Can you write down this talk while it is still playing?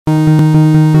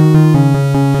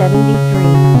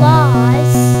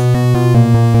plus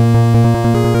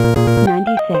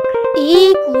 96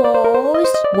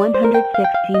 equals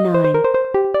 169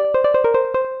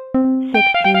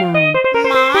 69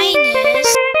 minus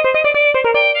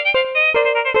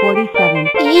 47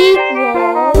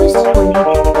 equals 20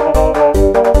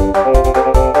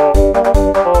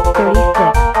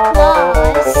 36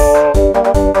 plus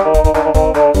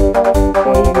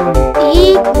 41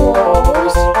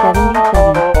 equals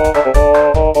 77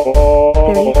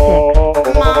 36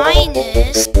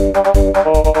 minus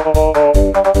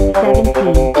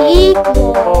 17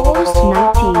 equals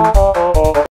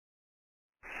 19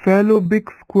 Fellow big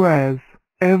squares,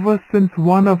 ever since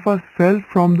one of us fell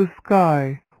from the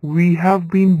sky, we have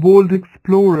been bold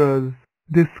explorers,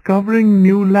 discovering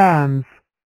new lands,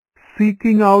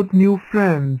 seeking out new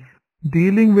friends,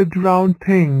 dealing with round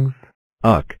things.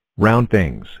 Ugh, round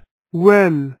things.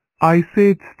 Well, I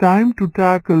say it's time to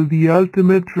tackle the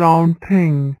ultimate round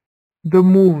thing, the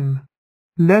moon.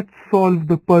 Let's solve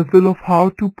the puzzle of how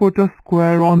to put a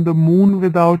square on the moon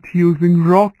without using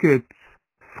rockets.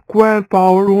 Square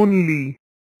power only.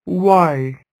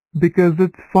 Why? Because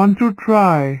it's fun to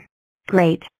try.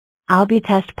 Great. I'll be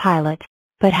test pilot.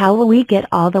 But how will we get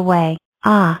all the way?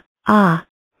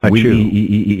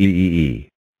 Achoo.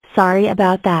 Sorry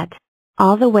about that.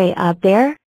 All the way up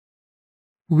there?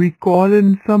 We call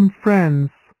in some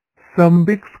friends, some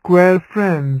big square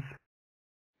friends.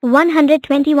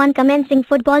 121 commencing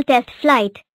football test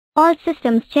flight. All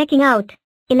systems checking out.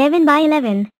 11 by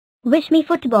 11. Wish me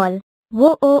football.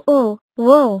 Whoa, oh, oh,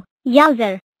 whoa,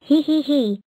 yowzer,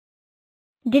 he.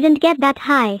 Didn't get that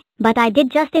high, but I did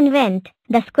just invent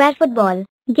the square football.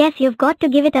 Guess you've got to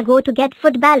give it a go to get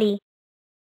footbally.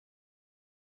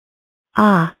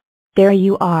 Ah, there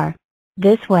you are.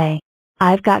 This way.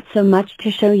 I've got so much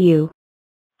to show you.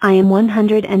 I am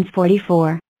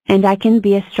 144, and I can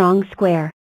be a strong square.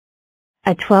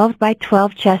 A 12 by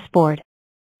 12 chessboard.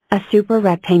 A super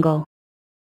rectangle.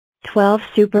 12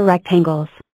 super rectangles.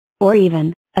 Or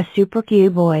even, a super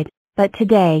cuboid. But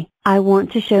today, I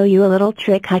want to show you a little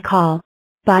trick I call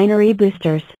binary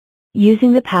boosters.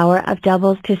 Using the power of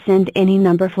doubles to send any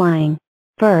number flying.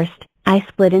 First, I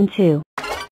split in two.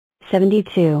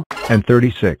 72. And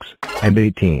 36, and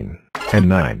 18, and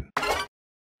 9,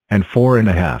 and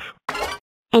 4.5.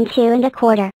 And 2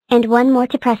 1/4, and one more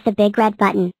to press the big red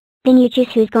button. Then you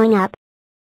choose who's going up.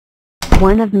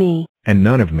 One of me. And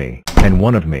none of me, and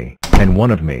one of me, and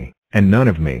one of me, and none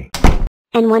of me.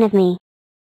 And one of me.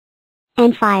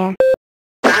 And fire.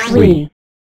 We.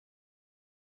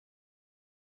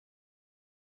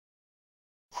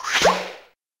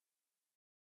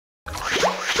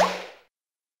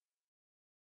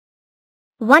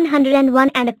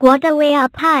 $101.25 way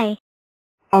up high.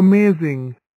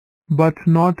 Amazing. But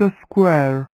not a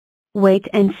square. Wait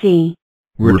and see.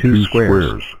 We're two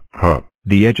squares. Huh.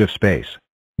 The edge of space.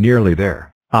 Nearly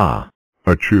there. Ah.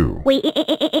 Achoo. We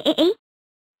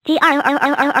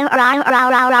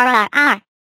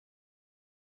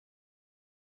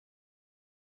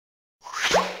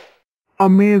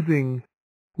Amazing.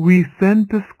 We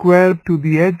sent a square to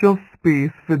the edge of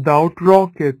space without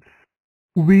rockets.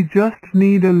 We just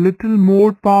need a little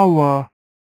more power.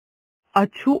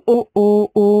 Achoo, oh, oh,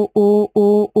 oh, oh,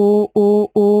 oh, oh,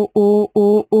 oh, oh, oh,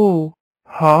 oh, oh.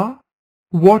 Huh?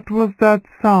 What was that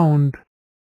sound?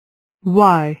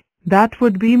 Why, that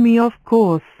would be me, of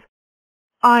course.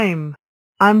 I'm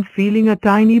feeling a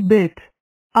tiny bit.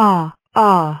 Choo,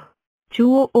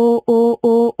 oh, oh, oh,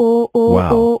 oh, oh, Wow.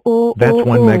 oh, oh, That's oh,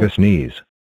 one oh. mega sneeze.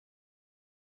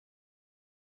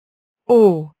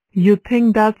 Oh, you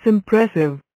think that's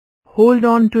impressive? Hold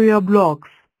on to your blocks.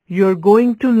 You're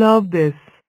going to love this.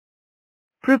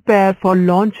 Prepare for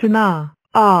launch now.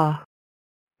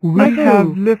 We Wahoo. have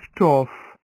liftoff.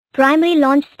 Primary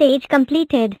launch stage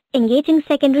completed. Engaging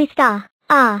secondary star.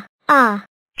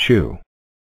 Chew.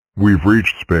 We've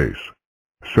reached space.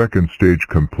 Second stage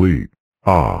complete.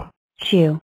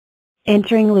 Chew.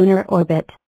 Entering lunar orbit.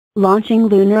 Launching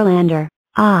lunar lander.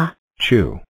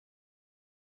 Chew.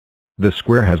 The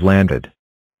square has landed.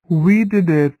 We did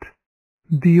it.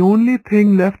 The only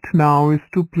thing left now is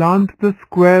to plant the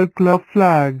square club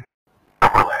flag.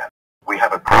 Overland, we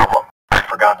have a problem. I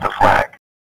forgot the flag.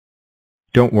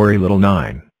 Don't worry, little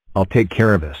 9. I'll take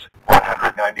care of this.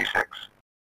 196.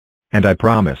 And I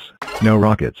promise, no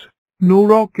rockets. No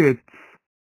rockets.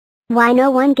 Why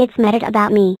no one gets mad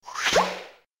about me?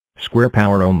 Square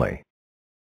power only.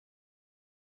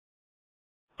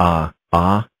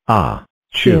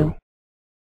 Chew.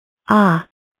 Chew.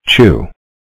 Chew.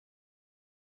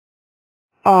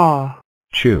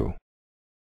 Chew.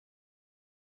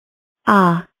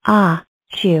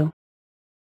 Chew.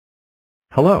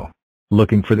 Hello.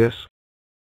 Looking for this?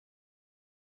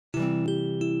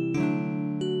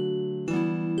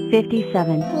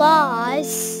 57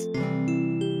 plus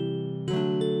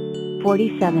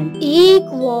 47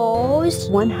 equals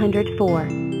 104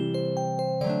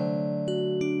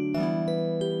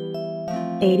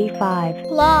 85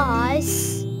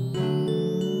 plus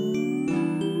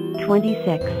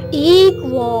 26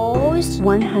 equals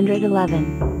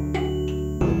 111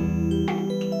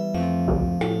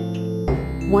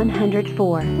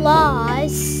 104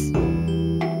 plus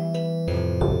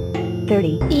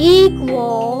 30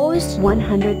 equals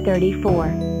 134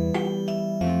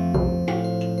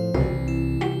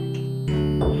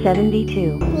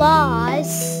 72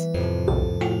 plus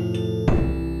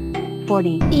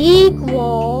 40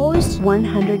 equals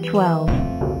 112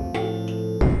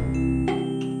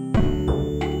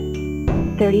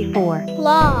 34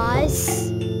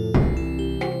 plus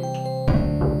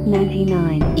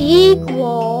 99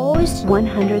 equals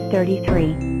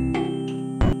 133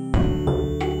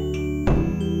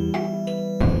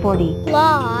 40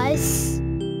 plus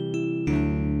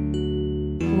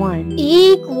 1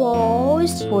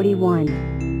 equals 41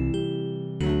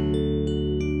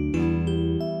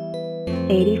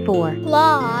 84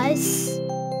 plus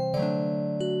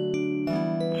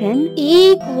 10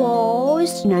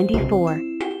 equals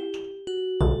 94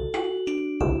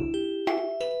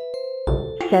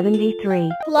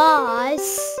 73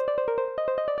 plus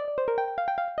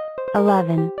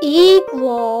 11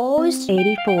 equals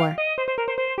 84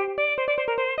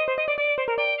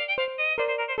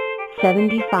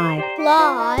 75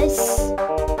 plus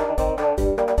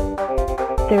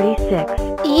 36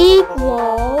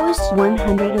 equals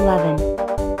 111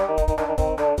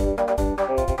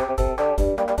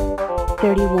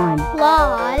 31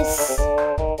 plus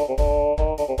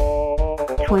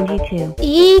 22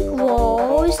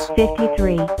 equals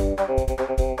 53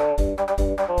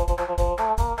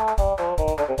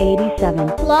 87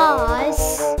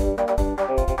 plus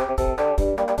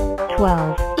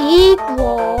 12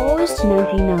 equals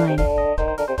 99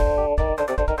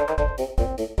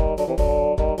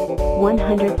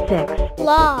 106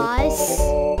 plus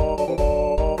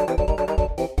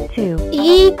 2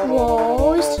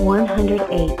 equals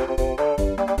 108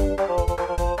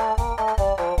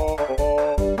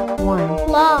 1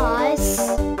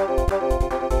 plus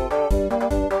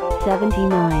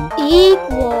 79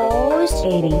 equals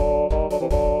 80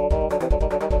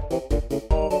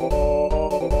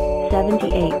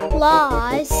 78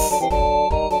 plus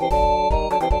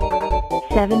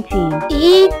 17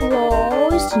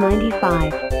 equals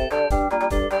 95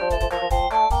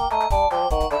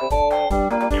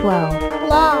 12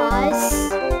 plus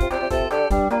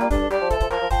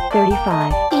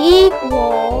 35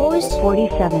 equals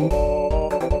 47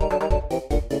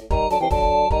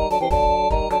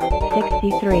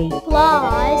 63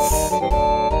 plus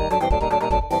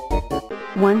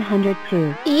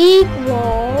 102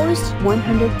 equals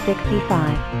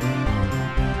 165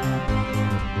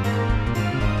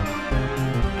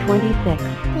 26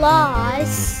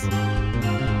 plus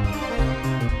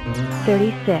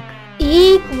 36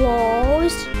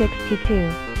 equals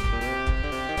 62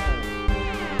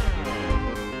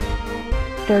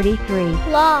 33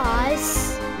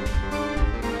 plus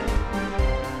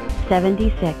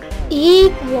 76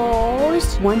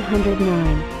 equals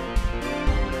 109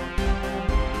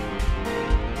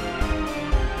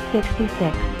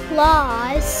 66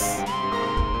 plus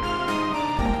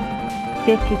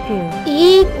 52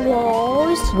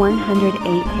 equals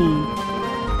 118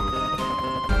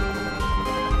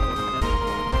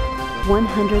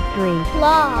 103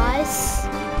 plus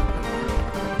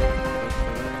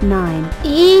 9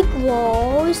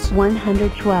 equals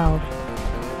 112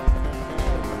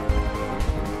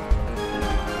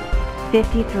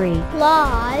 53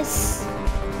 plus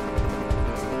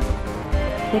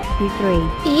 63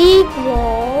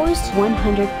 equals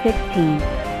 116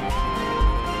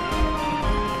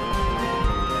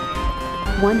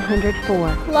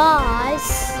 104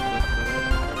 plus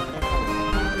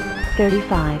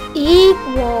 35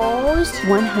 equals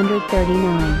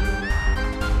 139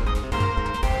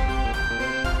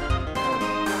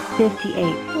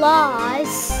 58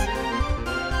 plus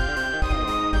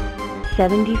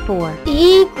 74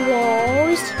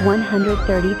 equals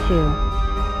 132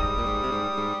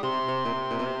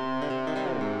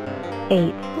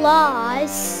 8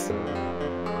 plus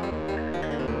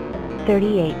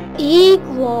 38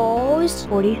 equals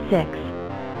 46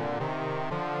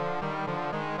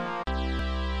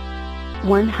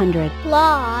 100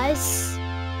 plus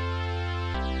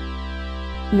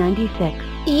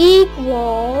 96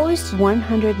 equals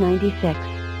 196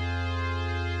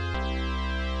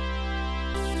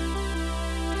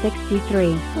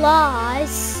 63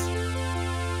 plus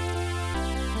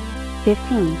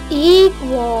 15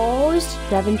 equals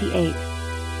 78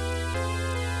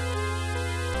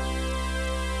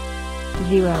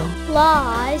 0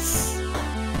 plus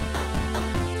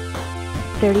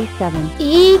 37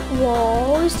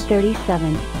 equals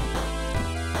 37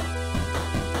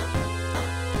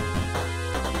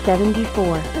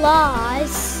 74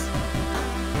 plus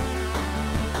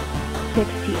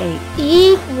 68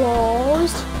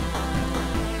 equals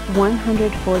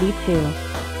 142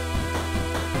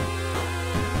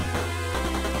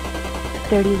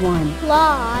 31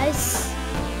 plus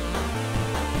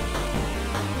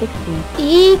 60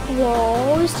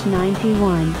 equals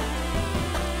 91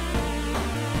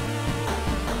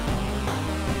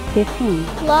 15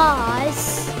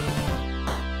 plus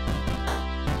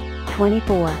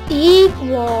 24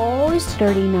 equals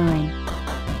 39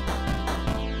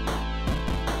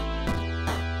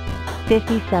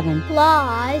 57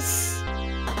 plus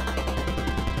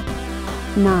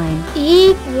 9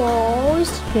 equals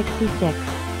 66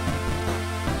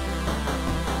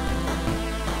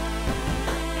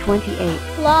 28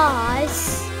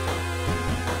 plus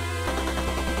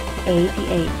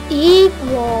 88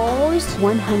 equals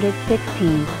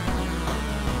 116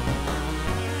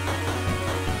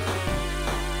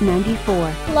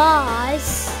 94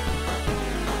 plus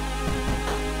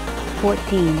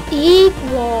 14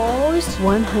 equals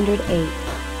 108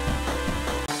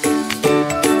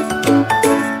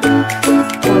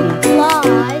 20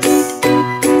 plus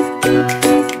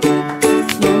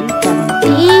 97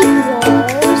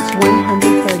 equals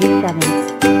 137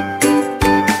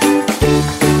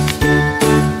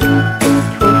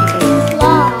 28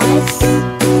 plus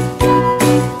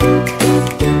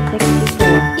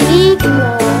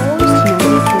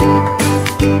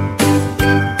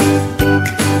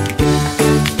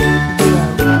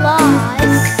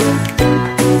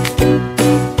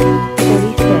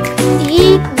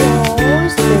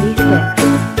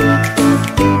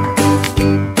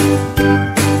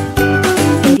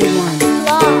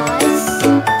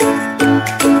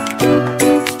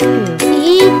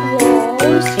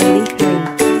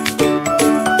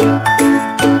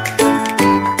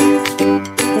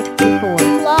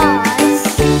 64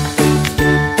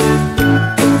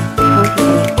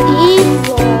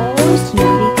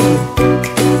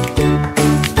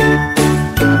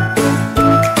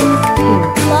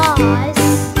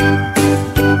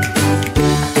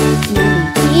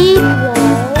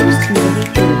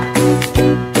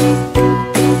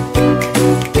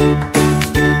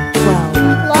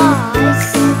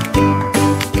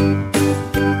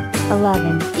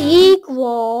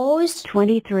 equals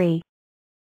 23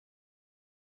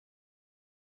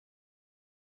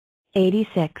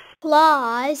 86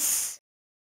 plus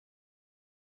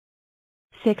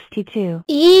 62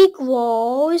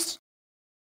 equals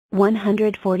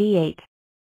 148